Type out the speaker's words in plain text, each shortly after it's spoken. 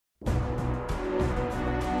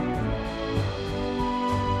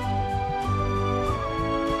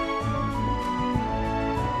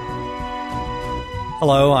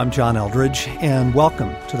Hello, I'm John Eldridge, and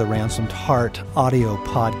welcome to the Ransomed Heart audio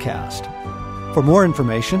podcast. For more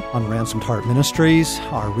information on Ransomed Heart Ministries,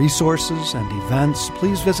 our resources, and events,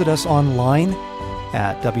 please visit us online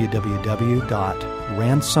at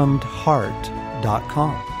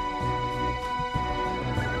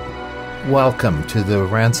www.ransomedheart.com. Welcome to the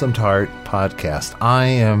Ransomed Heart podcast. I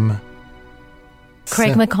am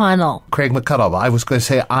Craig McConnell. I was going to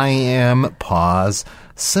say I am,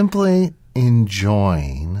 simply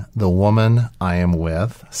enjoying the woman I am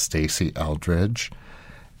with, Stasi Eldridge.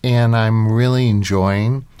 And I'm really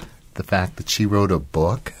enjoying the fact that she wrote a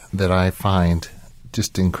book that I find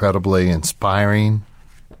just incredibly inspiring,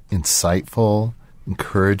 insightful,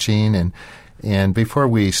 encouraging. And before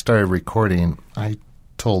we started recording, I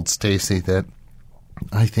told Stasi that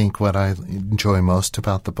I think what I enjoy most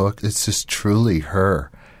about the book is just truly her.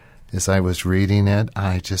 As I was reading it,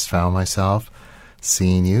 I just found myself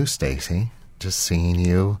seeing you, Stasi, just seeing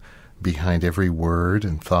you behind every word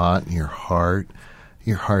and thought in your heart.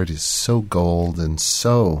 Your heart is so gold and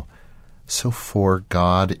so for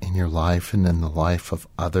God in your life and in the life of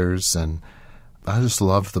others. And I just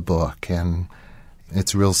love the book. And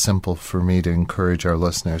it's real simple for me to encourage our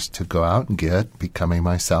listeners to go out and get Becoming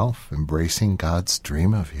Myself, Embracing God's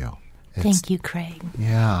Dream of You. Thank you, Craig.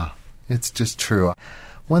 Yeah, it's just true.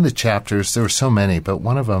 One of the chapters, there were so many, but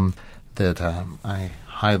one of them that I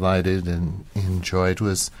highlighted and enjoyed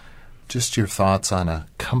was just your thoughts on a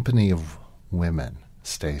company of women,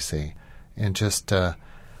 Stasi, and just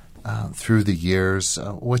through the years,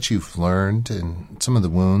 what you've learned and some of the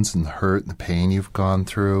wounds and the hurt and the pain you've gone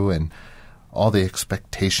through and all the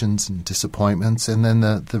expectations and disappointments, and then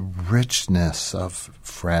the richness of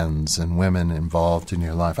friends and women involved in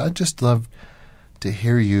your life. I'd just love to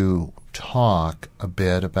hear you talk a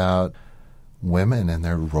bit about women and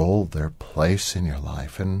their role, their place in your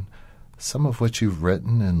life, and some of what you've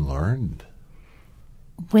written and learned.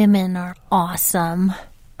 Women are awesome.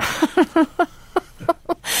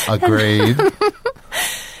 Agreed.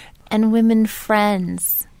 And women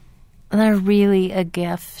friends, they're really a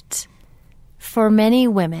gift. For many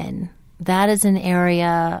women, that is an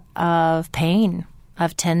area of pain,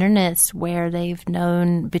 of tenderness, where they've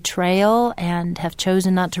known betrayal and have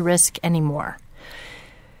chosen not to risk anymore.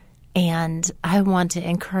 And I want to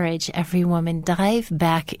encourage every woman, dive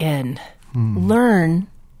back in, learn,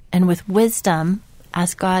 and with wisdom,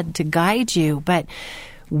 ask God to guide you. But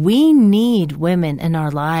we need women in our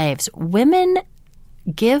lives. Women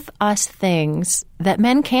give us things that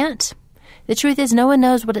men can't. The truth is, no one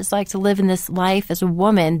knows what it's like to live in this life as a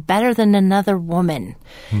woman better than another woman.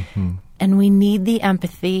 Mm-hmm. And we need the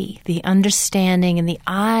empathy, the understanding, and the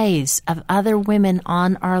eyes of other women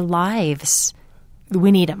on our lives.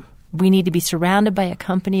 We need them. We need to be surrounded by a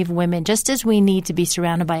company of women, just as we need to be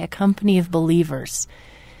surrounded by a company of believers.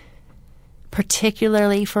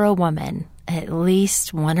 Particularly for a woman, at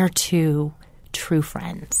least one or two true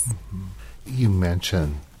friends. Mm-hmm. You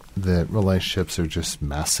mentioned that relationships are just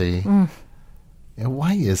messy. And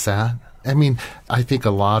why is that? I mean, I think a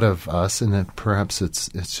lot of us, and perhaps it's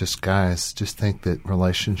just guys, just think that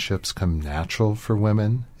relationships come natural for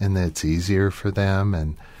women and that it's easier for them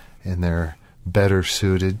and they're better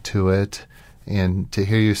suited to it. And to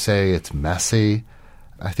hear you say it's messy,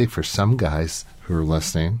 I think for some guys who are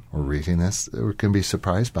listening or reading this, they can be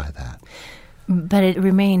surprised by that. But it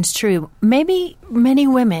remains true. Maybe many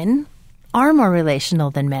women are more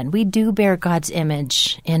relational than men. We do bear God's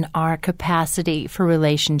image in our capacity for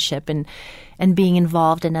relationship and being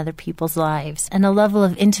involved in other people's lives, and a level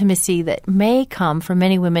of intimacy that may come for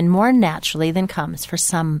many women more naturally than comes for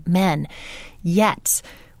some men. Yet,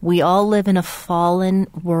 we all live in a fallen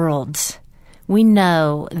world. We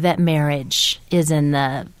know that marriage is in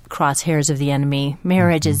the crosshairs of the enemy.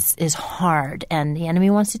 Marriage is hard, and the enemy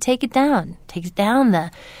wants to take it down, takes down the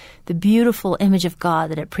beautiful image of God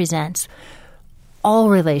that it presents. All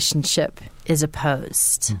relationship is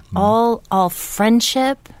opposed. Mm-hmm. All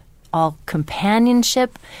friendship, all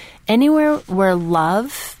companionship, anywhere where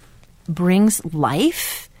love brings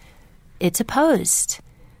life, it's opposed.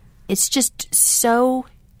 It's just so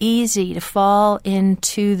easy to fall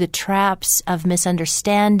into the traps of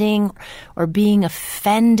misunderstanding or being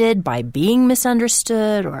offended by being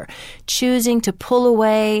misunderstood or choosing to pull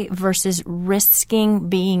away versus risking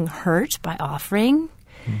being hurt by offering.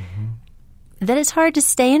 Mm-hmm. That it's hard to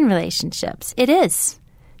stay in relationships. It is.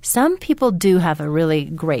 Some people do have a really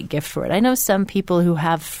great gift for it. I know some people who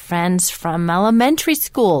have friends from elementary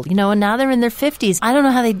school, and now they're in their 50s. I don't know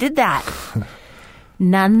how they did that.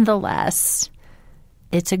 Nonetheless,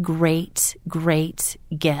 it's a great, great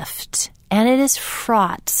gift. And it is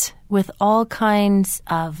fraught with all kinds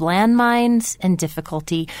of landmines and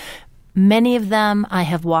difficulty. Many of them I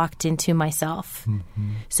have walked into myself.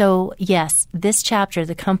 Mm-hmm. So, yes, this chapter,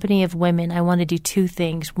 The Company of Women, I want to do two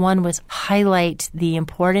things. One was highlight the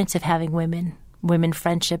importance of having women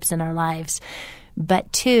friendships in our lives.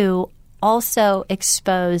 But two, also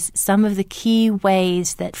expose some of the key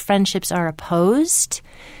ways that friendships are opposed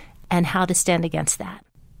and how to stand against that.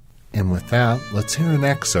 And with that, let's hear an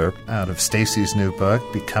excerpt out of Stacy's new book,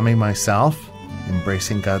 Becoming Myself,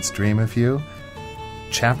 Embracing God's Dream of You.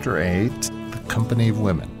 Chapter 8, The Company of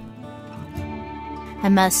Women. I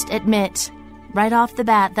must admit right off the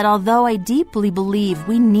bat that although I deeply believe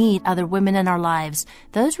we need other women in our lives,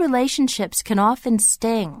 those relationships can often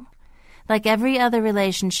sting. Like every other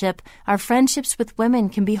relationship, our friendships with women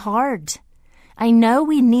can be hard. I know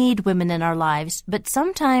we need women in our lives, but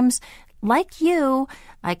sometimes, like you,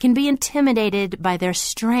 I can be intimidated by their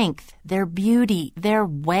strength, their beauty, their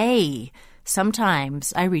way.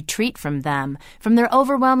 Sometimes I retreat from them, from their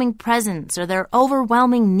overwhelming presence or their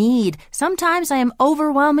overwhelming need. Sometimes I am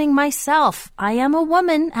overwhelming myself. I am a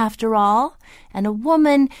woman, after all, and a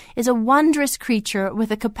woman is a wondrous creature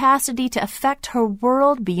with a capacity to affect her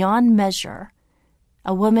world beyond measure.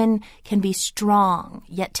 A woman can be strong,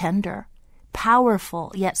 yet tender,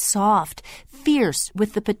 powerful, yet soft, fierce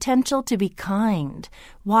with the potential to be kind,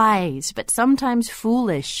 wise, but sometimes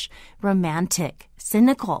foolish, romantic,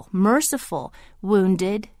 cynical, merciful,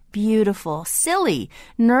 wounded, beautiful, silly,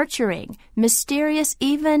 nurturing, mysterious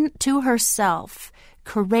even to herself,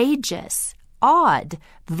 courageous, odd,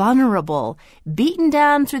 vulnerable, beaten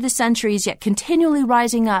down through the centuries, yet continually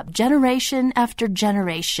rising up generation after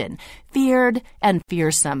generation, feared and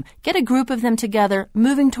fearsome. Get a group of them together,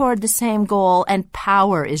 moving toward the same goal, and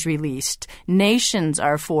power is released. Nations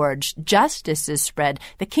are forged. Justice is spread.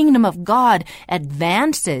 The kingdom of God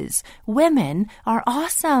advances. Women are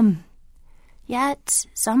awesome. Yet,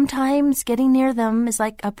 sometimes getting near them is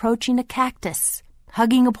like approaching a cactus,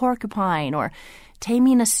 hugging a porcupine, or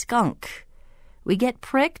taming a skunk. We get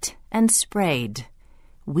pricked and sprayed.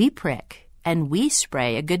 We prick and we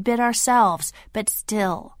spray a good bit ourselves, but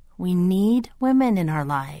still, we need women in our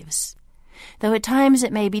lives. Though at times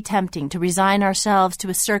it may be tempting to resign ourselves to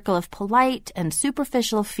a circle of polite and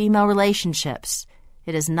superficial female relationships,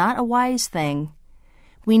 it is not a wise thing.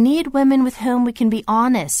 We need women with whom we can be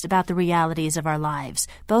honest about the realities of our lives,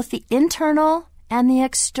 both the internal and the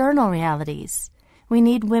external realities. We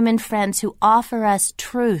need women friends who offer us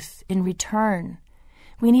truth in return.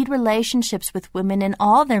 We need relationships with women in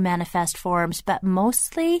all their manifest forms, but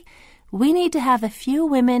mostly we need to have a few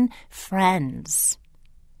women friends.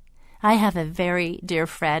 I have a very dear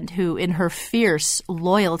friend who, in her fierce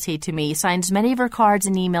loyalty to me, signs many of her cards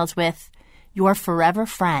and emails with, "Your forever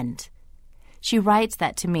friend." She writes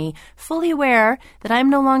that to me, fully aware that I am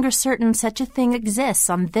no longer certain such a thing exists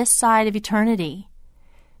on this side of eternity.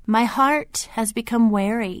 My heart has become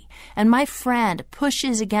wary, and my friend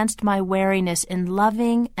pushes against my wariness in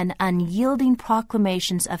loving and unyielding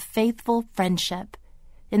proclamations of faithful friendship.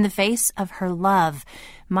 In the face of her love,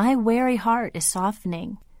 my wary heart is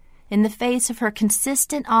softening. In the face of her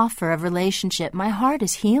consistent offer of relationship, my heart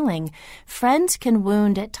is healing. Friends can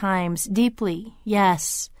wound at times deeply,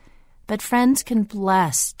 yes, but friends can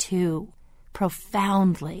bless, too,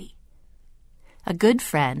 profoundly. A good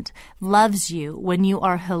friend loves you when you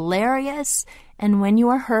are hilarious and when you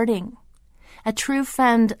are hurting. A true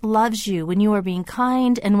friend loves you when you are being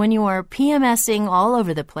kind and when you are PMSing all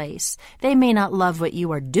over the place. They may not love what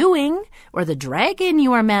you are doing or the dragon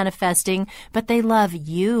you are manifesting, but they love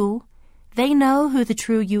you. They know who the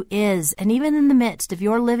true you is, and even in the midst of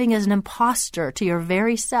your living as an imposter to your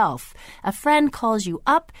very self, a friend calls you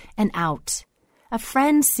up and out. A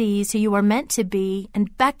friend sees who you are meant to be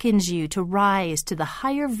and beckons you to rise to the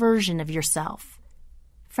higher version of yourself.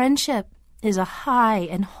 Friendship is a high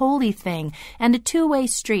and holy thing and a two-way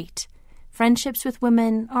street. Friendships with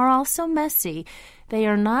women are also messy. They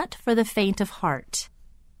are not for the faint of heart.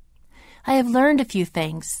 I have learned a few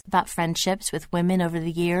things about friendships with women over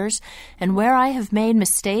the years, and where I have made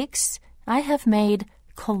mistakes, I have made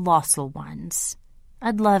colossal ones.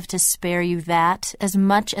 I'd love to spare you that, as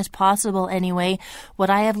much as possible anyway. What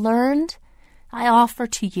I have learned, I offer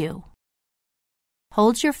to you.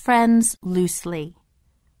 Hold your friends loosely,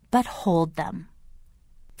 but hold them.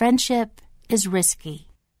 Friendship is risky,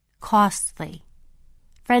 costly.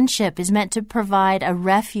 Friendship is meant to provide a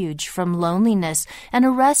refuge from loneliness and a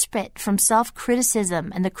respite from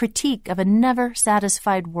self-criticism and the critique of a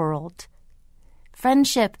never-satisfied world.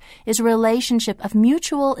 Friendship is a relationship of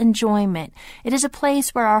mutual enjoyment. It is a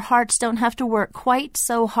place where our hearts don't have to work quite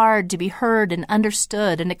so hard to be heard and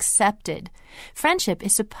understood and accepted. Friendship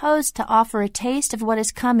is supposed to offer a taste of what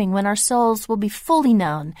is coming when our souls will be fully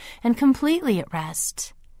known and completely at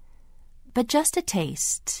rest. But just a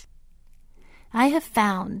taste. I have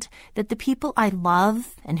found that the people I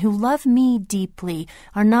love and who love me deeply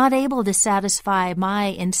are not able to satisfy my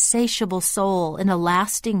insatiable soul in a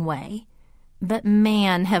lasting way. But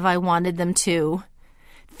man, have I wanted them to.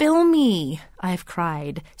 Fill me, I've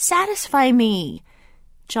cried. Satisfy me.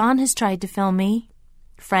 John has tried to fill me.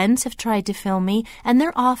 Friends have tried to fill me, and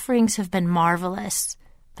their offerings have been marvelous,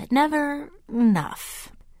 but never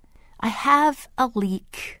enough. I have a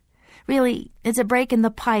leak. Really, it's a break in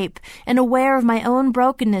the pipe, and aware of my own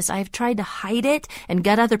brokenness, I've tried to hide it and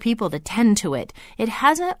get other people to tend to it. It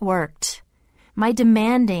hasn't worked. My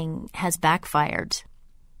demanding has backfired.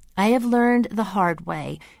 I have learned the hard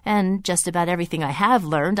way, and just about everything I have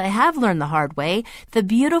learned the hard way, the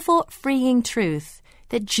beautiful, freeing truth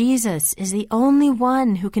that Jesus is the only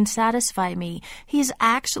one who can satisfy me. He is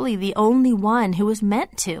actually the only one who is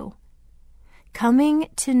meant to. Coming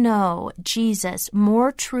to know Jesus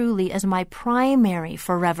more truly as my primary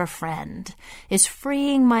forever friend is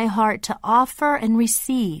freeing my heart to offer and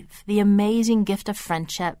receive the amazing gift of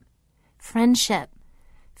friendship.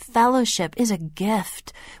 Fellowship is a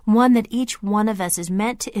gift, one that each one of us is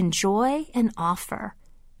meant to enjoy and offer.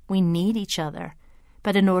 We need each other,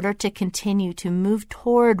 but in order to continue to move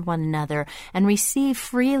toward one another and receive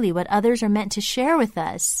freely what others are meant to share with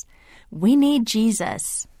us, we need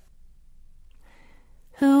Jesus.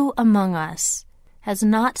 Who among us has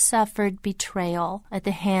not suffered betrayal at the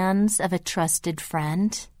hands of a trusted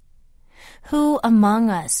friend? Who among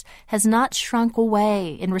us has not shrunk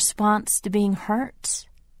away in response to being hurt?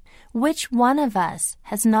 Which one of us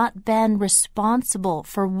has not been responsible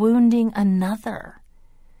for wounding another?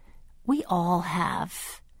 We all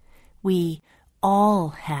have. We all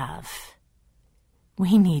have.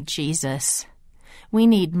 We need Jesus. We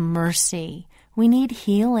need mercy. We need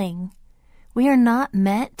healing. We are not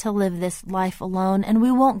meant to live this life alone, and we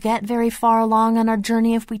won't get very far along on our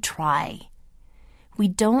journey if we try. We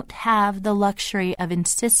don't have the luxury of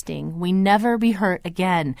insisting we never be hurt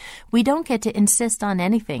again. We don't get to insist on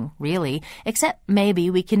anything, really, except maybe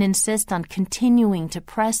we can insist on continuing to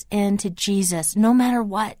press into Jesus no matter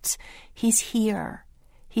what. He's here.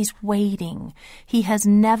 He's waiting. He has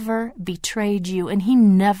never betrayed you, and he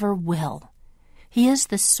never will. He is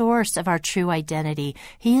the source of our true identity.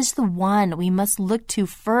 He is the one we must look to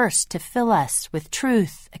first to fill us with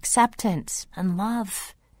truth, acceptance, and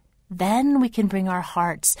love. Then we can bring our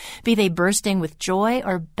hearts, be they bursting with joy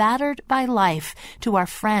or battered by life, to our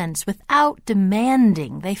friends without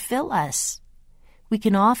demanding they fill us. We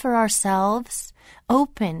can offer ourselves,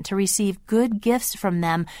 open to receive good gifts from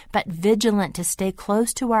them, but vigilant to stay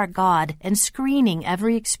close to our God and screening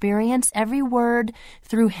every experience, every word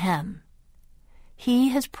through Him. He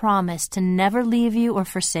has promised to never leave you or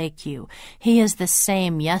forsake you. He is the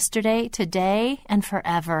same yesterday, today, and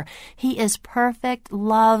forever. He is perfect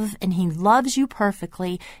love, and He loves you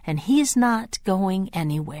perfectly, and He's not going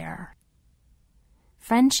anywhere.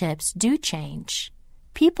 Friendships do change.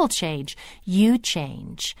 People change. You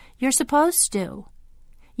change. You're supposed to.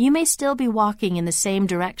 You may still be walking in the same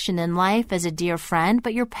direction in life as a dear friend,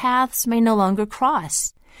 but your paths may no longer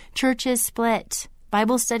cross. Churches split.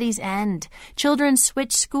 Bible studies end. Children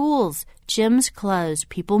switch schools. Gyms close.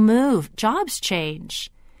 People move. Jobs change.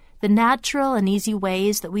 The natural and easy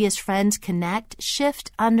ways that we as friends connect shift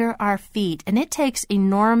under our feet, and it takes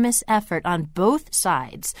enormous effort on both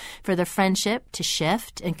sides for the friendship to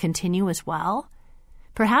shift and continue as well.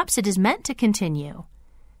 Perhaps it is meant to continue.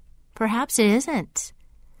 Perhaps it isn't.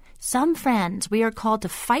 Some friends we are called to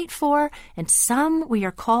fight for, and some we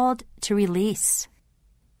are called to release.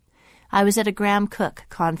 I was at a Graham Cook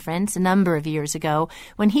conference a number of years ago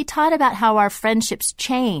when he taught about how our friendships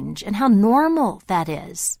change and how normal that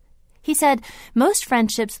is. He said, most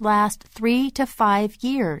friendships last 3 to 5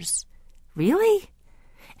 years. Really?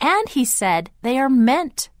 And he said they are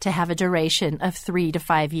meant to have a duration of 3 to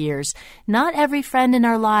 5 years. Not every friend in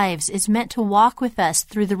our lives is meant to walk with us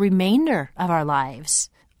through the remainder of our lives.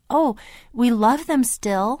 Oh, we love them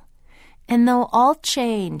still. And though all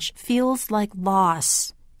change feels like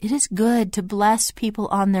loss, it is good to bless people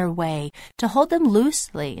on their way, to hold them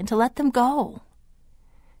loosely, and to let them go.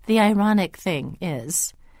 The ironic thing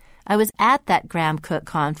is, I was at that Graham Cook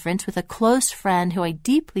conference with a close friend who I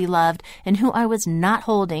deeply loved and who I was not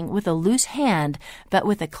holding with a loose hand, but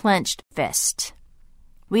with a clenched fist.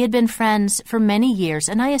 We had been friends for many years,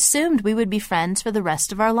 and I assumed we would be friends for the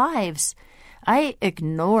rest of our lives. I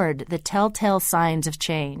ignored the telltale signs of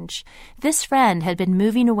change. This friend had been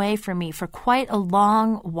moving away from me for quite a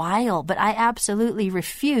long while, but I absolutely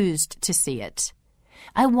refused to see it.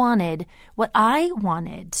 I wanted what I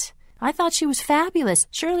wanted. I thought she was fabulous.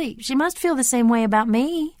 Surely she must feel the same way about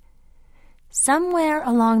me. Somewhere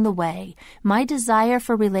along the way, my desire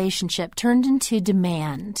for relationship turned into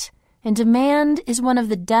demand. And demand is one of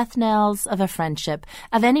the death knells of a friendship,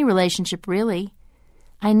 of any relationship really.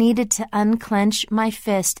 I needed to unclench my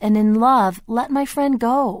fist and in love let my friend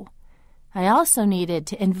go. I also needed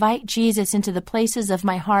to invite Jesus into the places of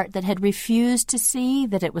my heart that had refused to see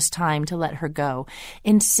that it was time to let her go,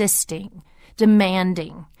 insisting,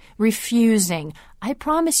 demanding, refusing. I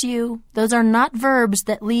promise you, those are not verbs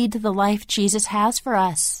that lead to the life Jesus has for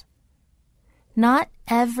us. Not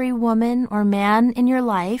every woman or man in your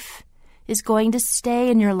life is going to stay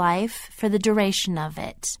in your life for the duration of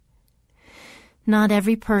it. Not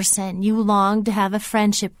every person you long to have a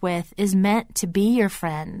friendship with is meant to be your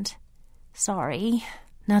friend. Sorry.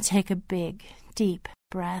 Now take a big, deep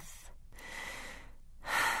breath.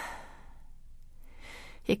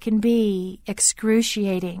 It can be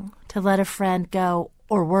excruciating to let a friend go,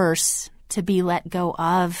 or worse, to be let go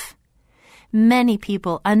of. Many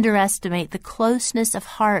people underestimate the closeness of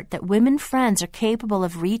heart that women friends are capable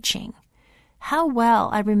of reaching. How well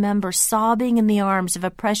I remember sobbing in the arms of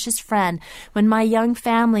a precious friend when my young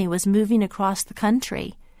family was moving across the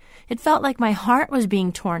country. It felt like my heart was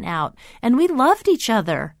being torn out, and we loved each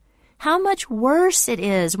other. How much worse it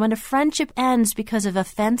is when a friendship ends because of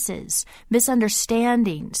offenses,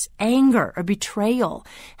 misunderstandings, anger, or betrayal.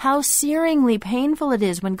 How searingly painful it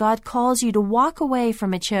is when God calls you to walk away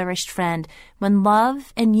from a cherished friend when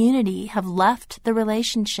love and unity have left the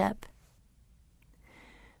relationship.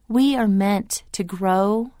 We are meant to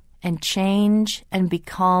grow and change and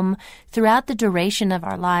become throughout the duration of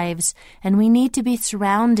our lives, and we need to be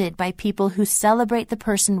surrounded by people who celebrate the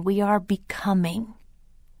person we are becoming.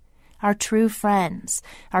 Our true friends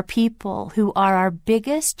are people who are our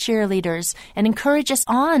biggest cheerleaders and encourage us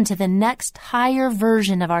on to the next higher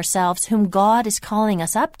version of ourselves whom God is calling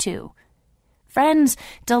us up to. Friends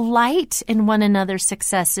delight in one another's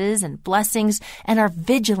successes and blessings and are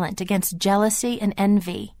vigilant against jealousy and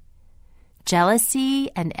envy. Jealousy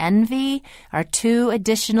and envy are two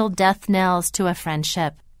additional death knells to a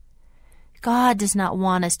friendship. God does not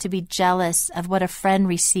want us to be jealous of what a friend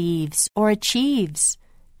receives or achieves.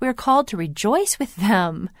 We are called to rejoice with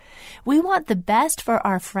them. We want the best for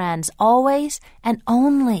our friends always and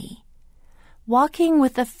only. Walking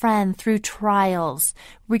with a friend through trials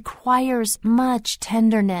requires much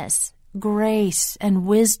tenderness, grace, and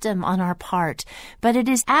wisdom on our part, but it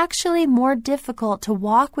is actually more difficult to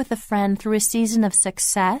walk with a friend through a season of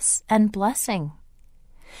success and blessing.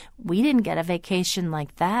 We didn't get a vacation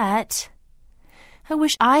like that. I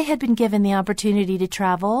wish I had been given the opportunity to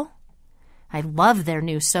travel. I love their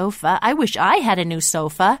new sofa. I wish I had a new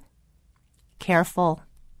sofa. Careful.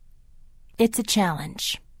 It's a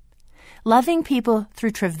challenge. Loving people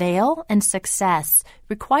through travail and success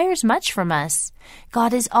requires much from us.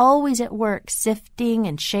 God is always at work sifting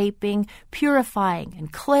and shaping, purifying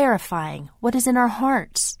and clarifying what is in our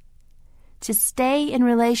hearts. To stay in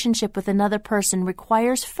relationship with another person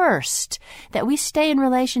requires first that we stay in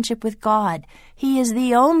relationship with God. He is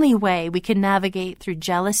the only way we can navigate through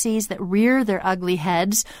jealousies that rear their ugly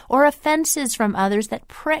heads or offenses from others that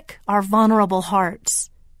prick our vulnerable hearts.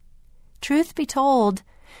 Truth be told,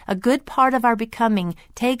 a good part of our becoming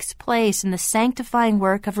takes place in the sanctifying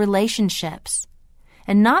work of relationships.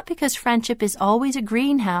 And not because friendship is always a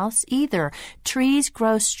greenhouse either. Trees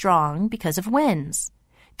grow strong because of winds.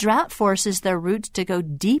 Drought forces their roots to go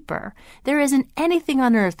deeper. There isn't anything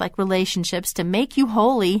on earth like relationships to make you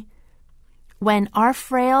holy. When our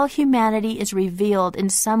frail humanity is revealed in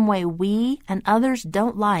some way we and others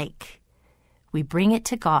don't like, we bring it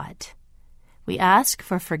to God. We ask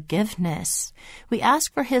for forgiveness. We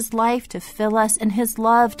ask for His life to fill us and His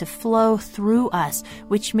love to flow through us,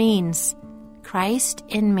 which means Christ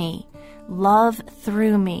in me, love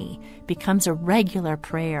through me, becomes a regular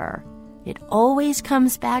prayer. It always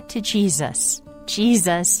comes back to Jesus.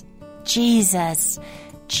 Jesus, Jesus,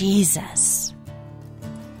 Jesus.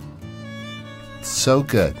 So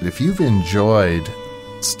good. If you've enjoyed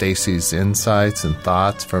Stacy's insights and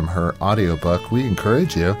thoughts from her audiobook, we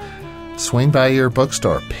encourage you, swing by your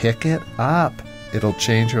bookstore, pick it up. It'll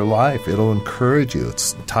change your life. It'll encourage you.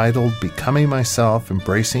 It's titled Becoming Myself,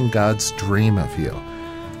 Embracing God's Dream of You.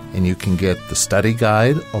 And you can get the study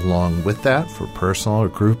guide along with that for personal or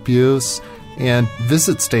group use. And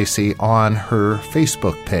visit Stacy on her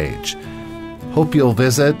Facebook page. Hope you'll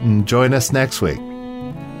visit and join us next week.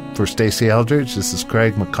 For Stasi Eldridge, this is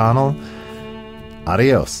Craig McConnell.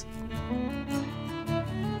 Adios.